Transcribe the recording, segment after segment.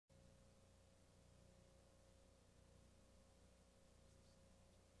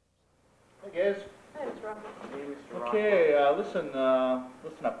guys? Hi, Mr. Rockwell. Hey, Mr. Rockwell. Okay, listen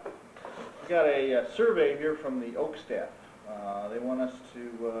up. We got a survey here from the Oak staff. They want us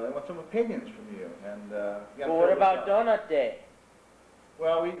to, they want some opinions from you. And Well, what about Donut Day?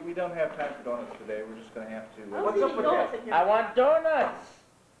 Well, we don't have time for donuts today. We're just going to have to. What's up with that? I want donuts.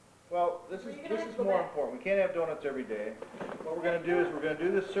 Well, this is more important. We can't have donuts every day. What we're going to do is we're going to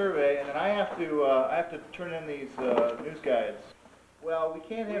do this survey, and then I have to turn in these news guides. Well, we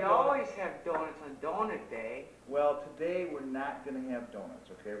can't have. We always have donuts on Donut Day. Well, today we're not going to have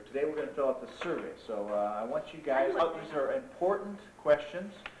donuts. Okay, today we're going to fill out the survey. So I want you guys. These are important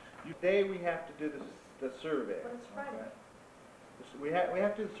questions. Today we have to do the survey. But it's Friday. Okay? We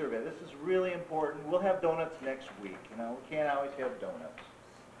have to do the survey. This is really important. We'll have donuts next week. You know, we can't always have donuts.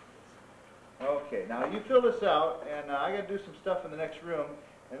 Okay, now you fill this out, and I got to do some stuff in the next room,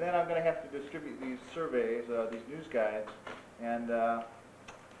 and then I'm going to have to distribute these surveys, these news guides, and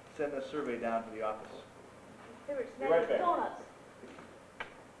send the survey down to the office. Be right back. Donuts.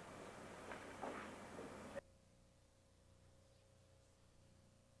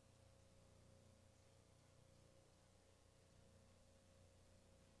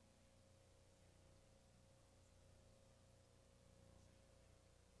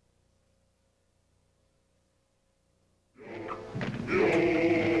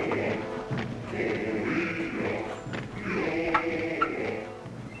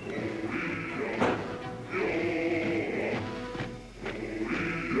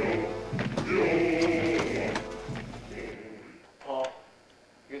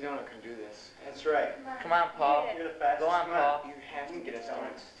 That's right. Come on, Paul. You're the fastest. Go on, Paul. You have to get us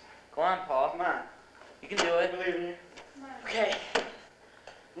donuts. Go on, Paul. Come on. You can do I it. believe in you. Okay.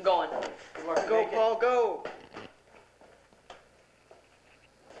 I'm going. Good luck. Go, Paul, go.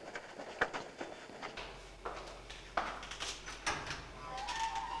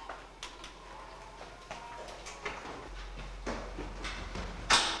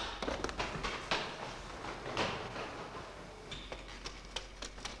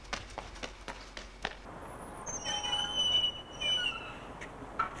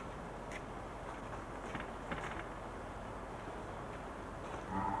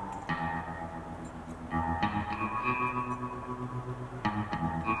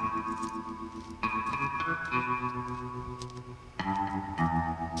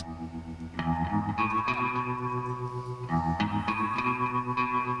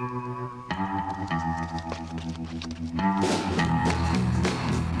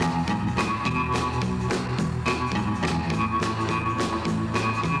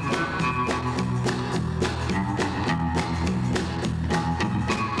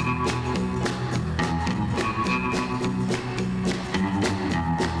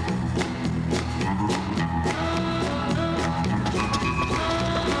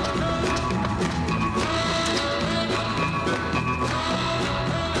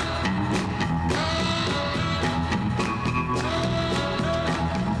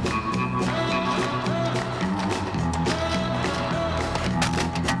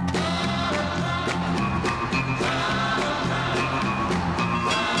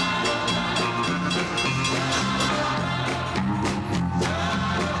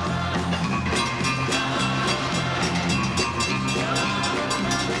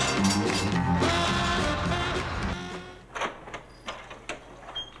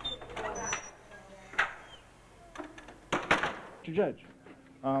 Mr. Judge,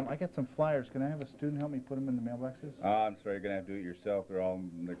 I got some flyers. Can I have a student help me put them in the mailboxes? I'm sorry, you're going to have to do it yourself. They're all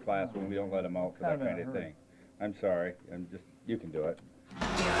in the classroom. We don't let them out for that kind of thing. I'm sorry. You can do it.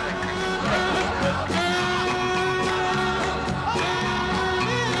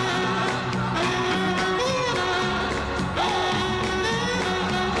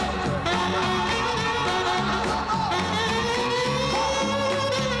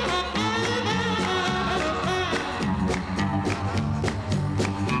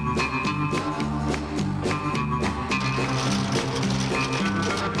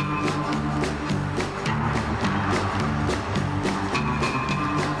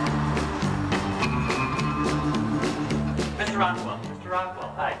 Rockwell. Mr.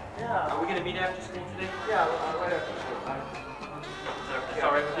 Rockwell, hi. Yeah. Are we going to meet after school today? Yeah, right after school. Is that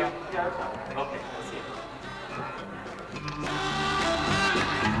all right with you? Yeah, it's all right. Okay, let's see it.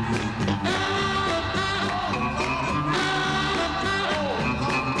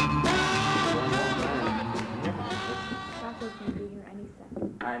 Rockwell's gonna be here any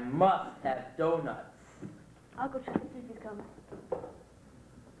second. I must have donuts. I'll go check to see if he's coming.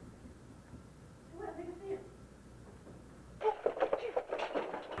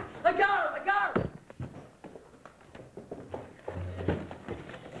 I got him!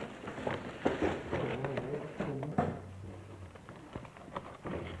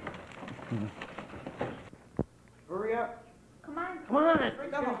 on.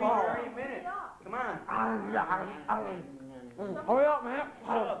 Drink up a ball. Any minute. Come on. Hurry up, man.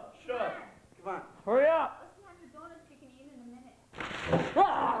 Shut up. Come on. Hurry up. Let's have the donuts you can eat in a minute.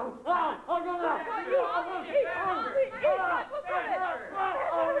 Oh, go now.